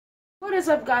What is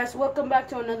up, guys? Welcome back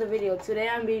to another video. Today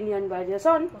I'm being joined by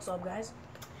Jason. What's up, guys?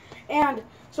 And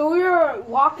so we were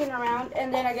walking around,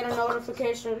 and then I get a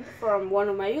notification from one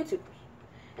of my YouTubers,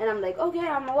 and I'm like, okay,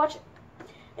 I'm gonna watch it.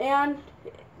 And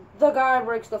the guy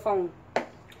breaks the phone.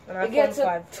 It gets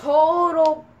a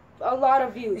lot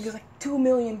of views. It gets like 2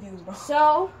 million views, bro.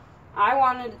 So I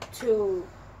wanted to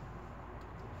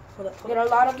get a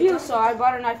lot of views, so I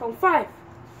bought an iPhone 5,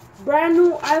 brand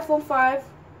new iPhone 5.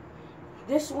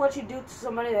 This is what you do to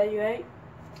somebody that you hate.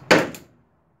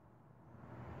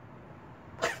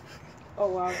 Oh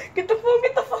wow. Get the phone.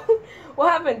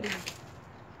 What happened?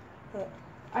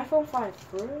 iPhone 5,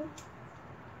 for real?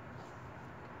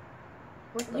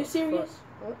 You serious?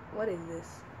 What is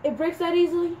this? It breaks that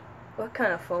easily? What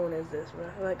kind of phone is this, bro?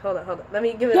 Like, hold on. Let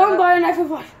me give it. Don't buy an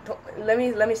iPhone 5.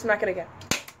 Let me smack it again.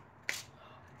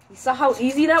 You saw how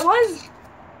easy that was?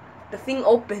 The thing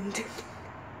opened.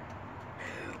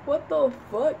 What the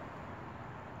fuck?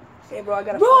 Hey, bro, I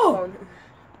got a phone.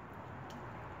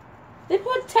 They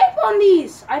put tape on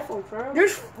these. iPhone, for real?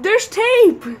 There's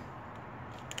tape.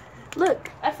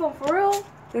 Look, iPhone, for real?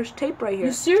 there's tape right here.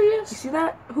 You serious? You see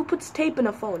that? Who puts tape in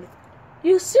a phone?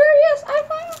 You serious,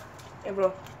 iPhone? Hey,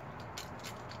 bro.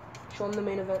 Show them the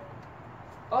main event.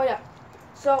 Oh yeah.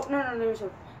 So no, let me show.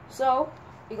 So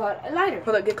you got a lighter.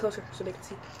 Hold on, get closer so they can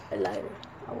see. A lighter.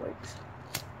 That works.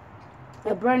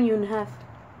 I'll burn you in half.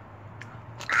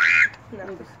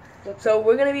 No. So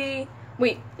we're gonna be.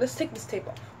 Wait, let's take this tape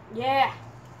off. Yeah.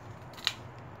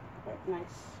 Nice.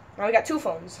 Now we got 2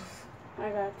 phones. I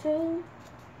got 2.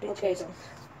 Okay,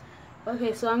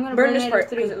 so I'm gonna burn this it part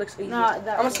 3. because it looks easier. No, I'm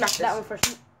gonna smack this. That one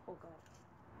first. Oh god.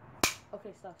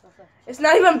 Okay, stop. It's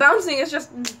not even bouncing. It's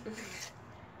just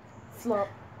Flop.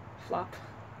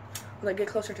 Like, get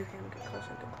closer to the camera.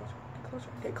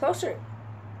 Get closer.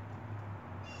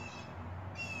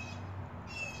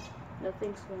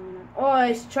 Nothing's going on. Oh,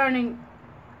 it's turning.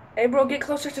 Hey, bro, get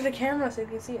closer to the camera so you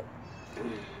can see it.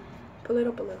 Pull it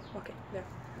up a little. Okay, there.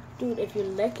 Dude, if you're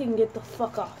licking, get the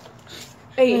fuck off.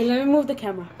 Hey, Wait, let me move the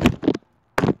camera.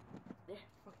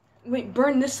 Wait,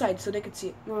 burn this side so they can see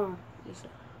it. Oh.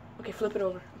 Okay, flip it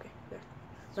over. Okay, there.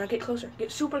 Now get closer.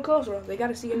 Get super close, bro. They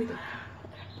gotta see everything.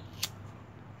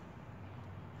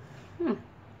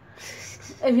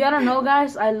 If y'all don't know,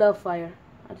 guys, I love fire.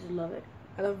 I just love it.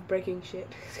 I love breaking shit.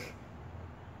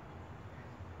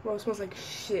 Bro, it smells like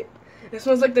shit. It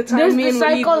smells like the time me and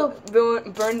Lee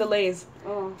burned the Lays.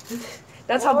 Oh.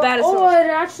 That's how bad it smells. Oh, it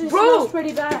actually smells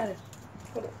pretty bad.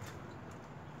 Hold on.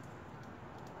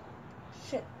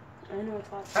 Shit. I know it's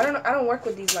hot. I don't work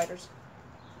with these lighters.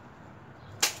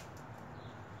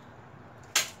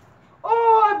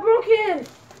 Oh, I broke it!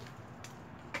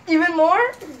 Even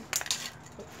more?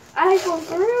 iPhone,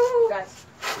 for real? Guys.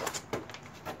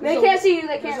 They can't see you.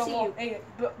 They can't see you. you. Hey,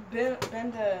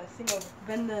 bend the thing over.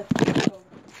 Bend the thing over.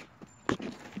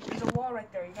 There's a wall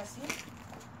right there. You guys see it?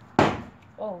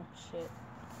 Oh, shit.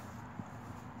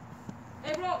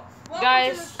 Hey, bro. Welcome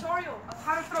Guys. to the tutorial of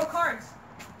how to throw cards.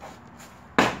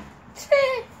 So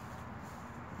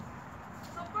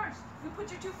first, you put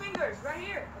your 2 fingers right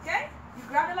here, okay? You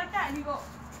grab it like that and you go.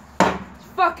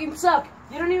 Fucking suck.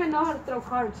 You don't even know how to throw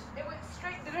cards. It went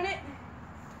straight, didn't it?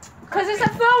 Because it's a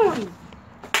phone.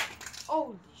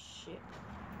 Holy shit.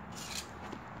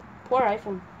 Poor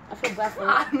iPhone. I feel bad for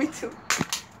it. Me too.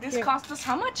 This Here. cost us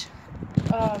how much?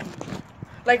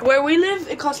 Like where we live,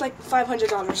 it costs like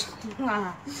 $500.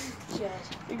 Shit.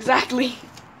 Exactly.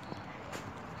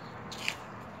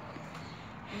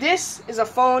 This is a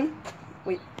phone.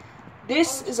 Wait.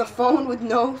 This is a phone with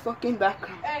no fucking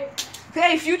background.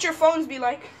 Hey, future phones be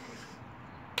like.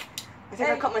 I think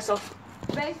I cut myself.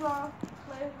 Baseball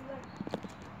players be like.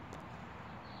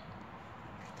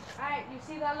 Alright, you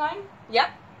see that line? Yep.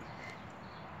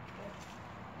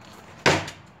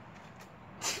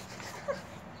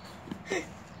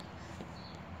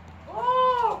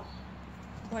 Oh!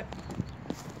 What?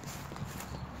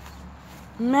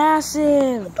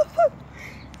 Massive. What the fuck?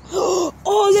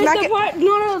 Oh, this Smack the it. part.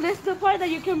 No, this is the part that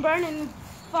you can burn and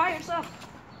fire yourself.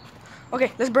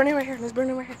 Okay, let's burn it right here. Oh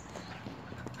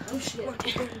shit.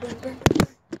 Burn.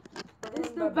 This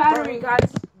is the battery,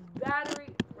 guys. Battery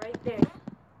right there.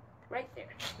 Right there.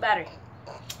 Battery.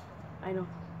 I know.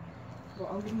 Bro,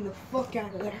 I'm getting the fuck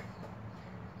out of there.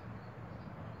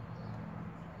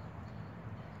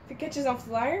 If it catches on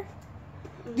fire,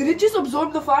 did it just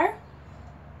absorb the fire?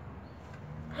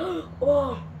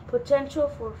 Oh, potential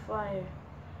for fire.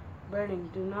 Burning.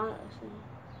 Do not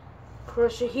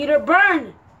crush a heater.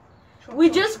 Burn! We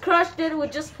just crushed it. We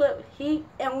just put heat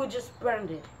and we just burned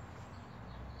it.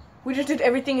 We just did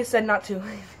everything it said not to.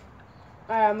 Alright,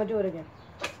 I'm gonna do it again.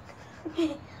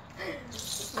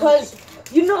 Cause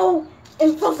you know,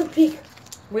 impulsive peak.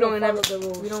 We don't follow ever, the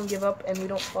rules. we don't give up and we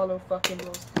don't follow fucking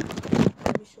rules.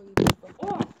 Let me show you this fucking.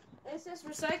 Oh, is this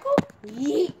recycle?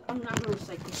 Yeet. I'm not gonna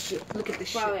recycle shit. Look at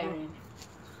this Probably shit. I Bro. am.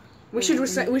 We should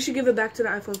we should give it back to the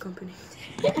iPhone company.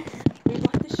 We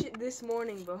bought this shit this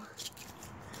morning, bro.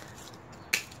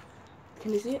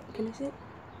 Can you see it? Can you see it?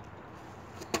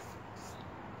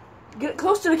 Get it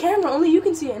close to the camera. Only you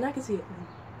can see it and I can see it.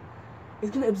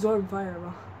 It's gonna absorb fire,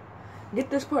 bro. Get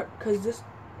this part, cause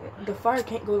the fire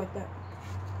can't go like that.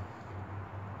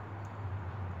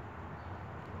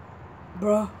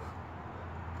 Bro.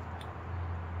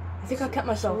 I think I kept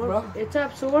myself, bro. It's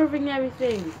absorbing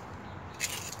everything.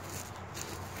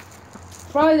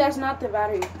 Probably that's not the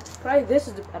battery. Probably this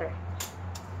is the battery.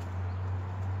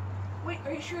 Wait,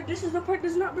 are you sure this is the part that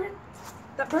does not burn?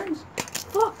 That burns.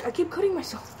 Fuck, I keep cutting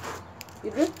myself.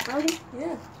 You did? Already?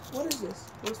 Yeah. What is this?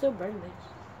 I'm still burning this.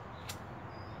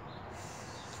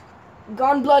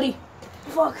 Gone bloody.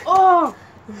 Fuck. Oh!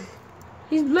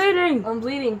 He's bleeding! I'm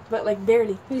bleeding, but like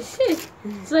barely.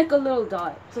 It's like a little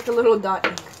dot. It's like a little dot.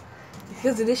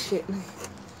 Because of this shit.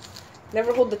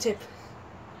 Never hold the tip.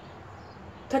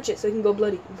 Touch it so it can go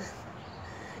bloody.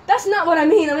 That's not what I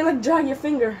mean. I mean like drag your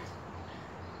finger.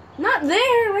 Not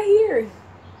there, right here.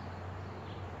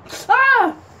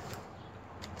 Ah!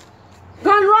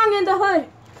 Gone wrong in the hood.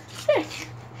 Shit.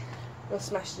 Let's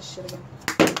smash this shit again.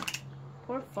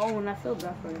 Poor phone, I feel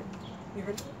bad for it. You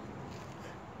heard?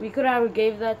 We could have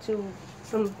gave that to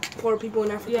Some poor people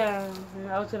in Africa.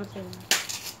 yeah, I was gonna say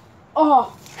that.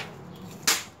 Oh!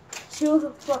 Chill the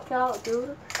fuck out,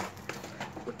 dude.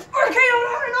 RKO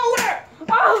out of nowhere!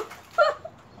 Oh!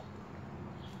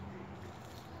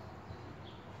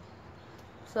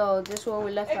 So this is where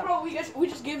we left Hey off. bro, we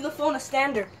just gave the phone a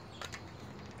standard.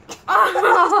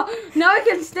 Oh! Now I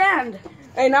can stand.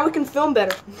 Hey, now we can film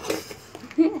better.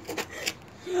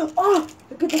 Oh!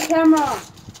 Look at the camera.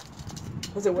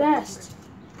 Was it working? Best.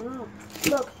 Oh,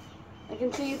 look, I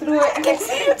can see you through it. I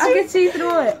can see you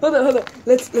through it. Hold on.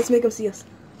 Let's make them see us.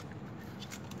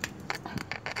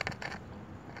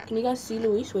 Can you guys see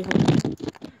Luis? Wait, hold on.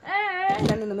 Hey.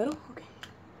 Stand in the middle? Okay.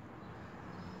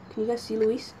 Can you guys see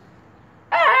Luis?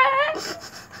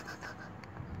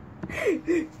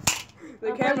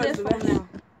 The camera's the best. now.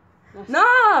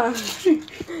 Nah!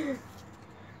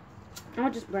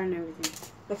 I'll just burn everything.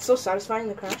 That's so satisfying,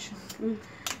 the crash.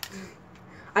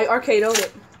 I RKO'd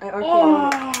it.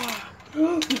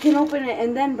 Oh! You can open it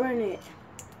and then burn it.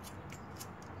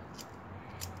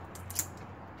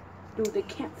 Dude, they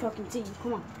can't fucking see you.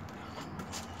 Come on.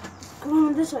 Come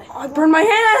on this way. Oh, I burned my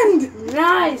hand!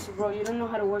 Nice, bro. You don't know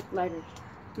how to work lighters.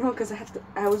 No, because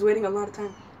I was waiting a lot of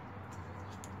time.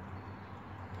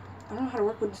 I don't know how to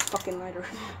work with this fucking lighter.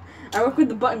 I work with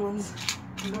the button ones.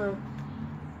 Bro.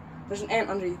 There's an ant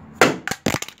under you. There,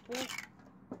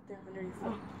 under you.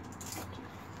 Oh.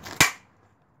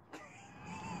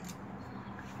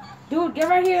 Dude, get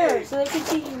right here so they can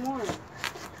see you more.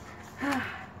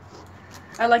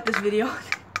 I like this video.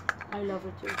 I love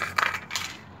it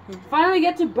too. Finally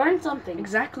get to burn something.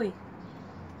 Exactly.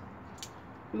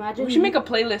 Imagine We should make a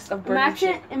playlist of burning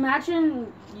shit.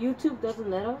 Imagine YouTube doesn't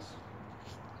let us.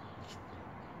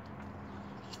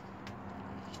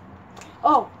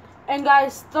 Oh, and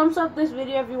guys, thumbs up this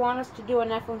video if you want us to do an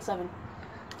iPhone 7.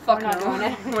 Fuck We're not no. doing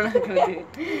it. We're not gonna do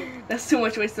it. That's too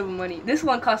much waste of money. This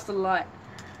one cost a lot.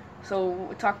 So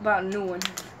we'll talk about a new one.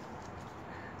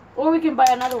 Or we can buy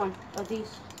another one of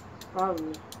these.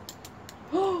 Probably.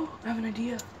 Oh, I have an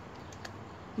idea.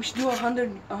 We should do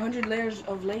 100 layers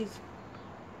of Lay's.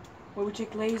 Where we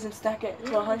take Lay's and stack it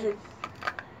to 100.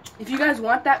 If you guys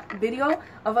want that video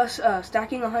of us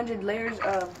stacking 100 layers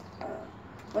of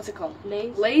what's it called?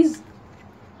 Lay's? Lay's?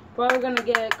 Probably gonna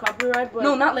get copyright, but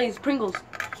No, not Lay's. Pringles.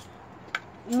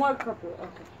 more copyright.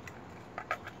 Okay.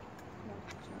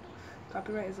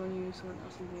 Copyright is when you use someone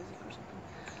else's music or something.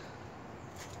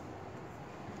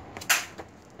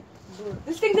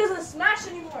 This thing doesn't smash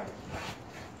anymore.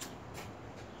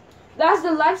 That's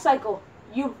the life cycle.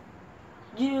 You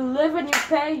live and you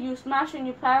pay. You smash and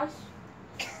you pass.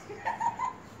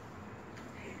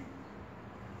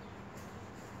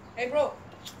 Hey, bro.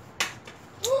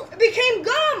 It became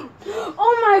gum!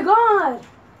 Oh my god!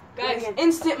 Guys,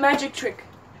 instant magic trick.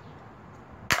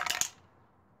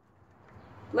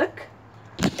 Look.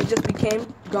 It just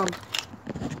became gum.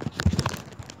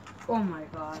 Oh my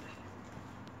god.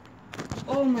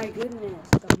 Oh my goodness.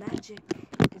 The magic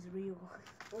is real.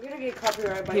 We're gonna get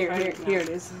copyright by Here Friday it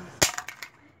is.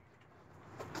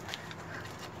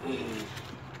 We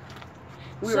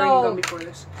were eating gum before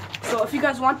this. So if you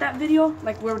guys want that video,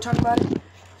 like we were talking about it,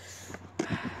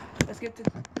 let's get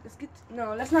get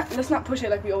no. Let's not push it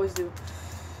like we always do.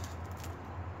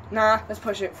 Nah, let's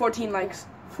push it. 14 likes.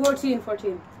 14.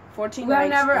 14 We likes,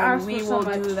 never and asked we for so will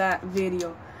much. do that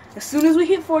video. As soon as we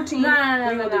hit 14, we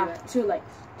will do that. 2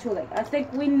 likes. 2 likes. I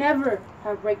think we never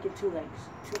have broken 2 likes.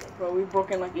 2 likes. Bro, we've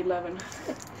broken like 11.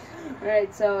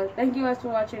 Alright, so thank you guys for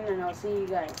watching, and I'll see you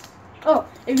guys. Oh,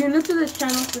 if you're new to this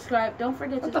channel, subscribe. Don't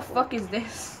forget to. What the fuck is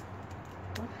this?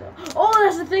 What the? Oh,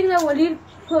 that's the thing that Walid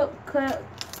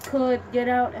could get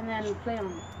out and then play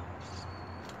on.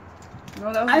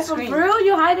 No, that was the screen. For real?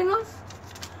 You hiding us?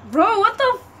 Bro, what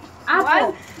the?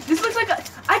 Apple. This looks like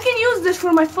I can use this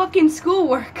for my fucking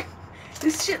schoolwork.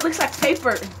 This shit looks like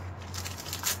paper.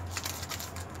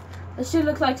 This shit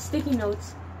looks like sticky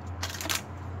notes.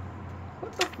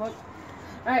 What the fuck?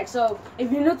 Alright, so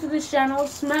if you're new to this channel,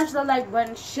 smash the like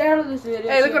button, share this video.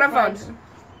 Hey, look what I found.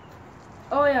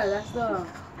 Oh yeah, that's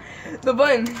the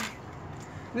button.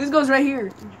 This goes right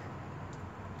here.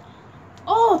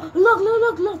 Oh,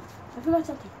 look. I forgot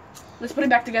something. Let's put it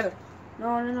back together.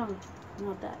 No.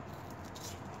 Not that.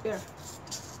 Here.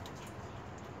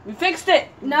 We fixed it.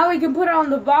 Now we can put it on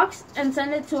the box and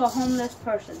send it to a homeless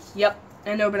person. Yep.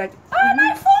 And they'll be like, an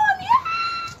iPhone,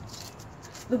 yeah!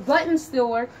 The buttons still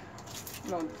work.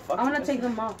 No, fuck. I want to take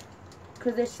them off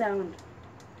because they sound.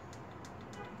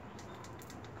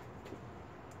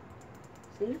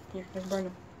 See? Here, let's burn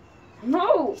them.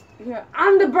 No! Here,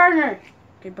 I'm the burner.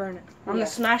 Okay, burn it. I'm the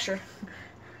smasher.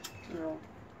 No.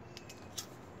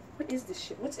 What is this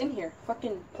shit? What's in here?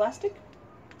 Fucking plastic?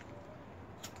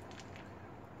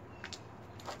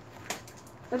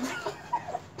 That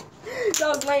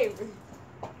was lame.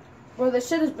 Bro, this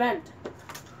shit is bent.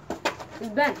 It's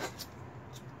bent.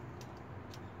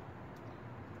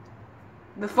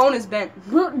 The phone is bent.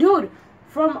 Dude,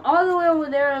 from all the way over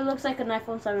there, it looks like an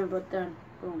iPhone 7, but then,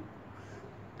 boom.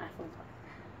 iPhone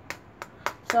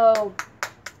 5. So,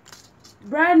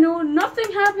 brand new.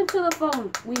 Nothing happened to the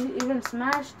phone. We even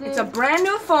smashed it. It's a brand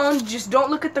new phone. Just don't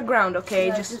look at the ground, okay?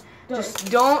 Yeah, just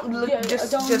don't look.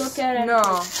 Don't look at it. No.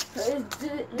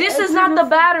 This is not the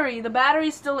battery. The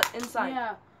battery's still inside.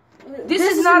 Yeah. This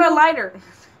is not a lighter.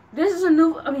 This is a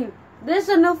new. This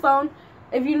is a new phone.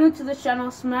 If you're new to this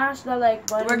channel, smash the like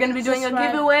button. We're gonna be doing subscribe.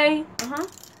 a giveaway.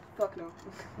 Fuck no.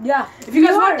 Yeah. If you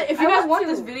guys want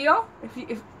this video, if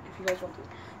you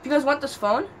guys want this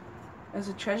phone as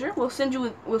a treasure, we'll send it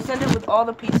with all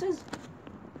the pieces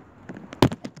to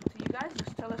you guys.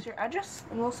 Just tell us your address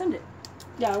and we'll send it.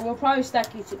 Yeah, we'll probably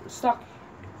stock.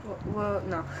 Well,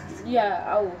 no.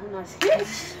 Yeah. Oh, nice.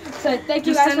 So thank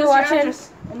you Just guys send for us your watching.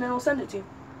 address, and then we'll send it to you.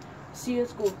 See you at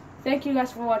school. Thank you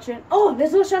guys for watching. Oh,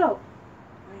 there's no shout out.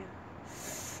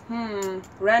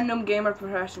 Random gamer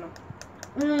professional.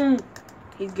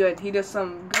 He's good. He does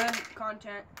some good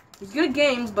content. He's good at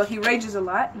games, but he rages a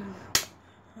lot.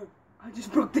 I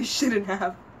just broke this shit in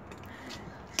half.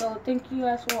 So thank you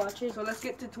guys for watching. So let's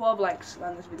get to 12 likes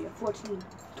on this video. 14.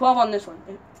 12 on this one.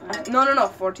 No.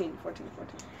 14.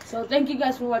 So thank you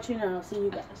guys for watching, and I'll see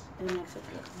you guys in the next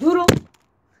episode. Doodle.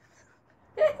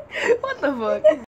 What the fuck?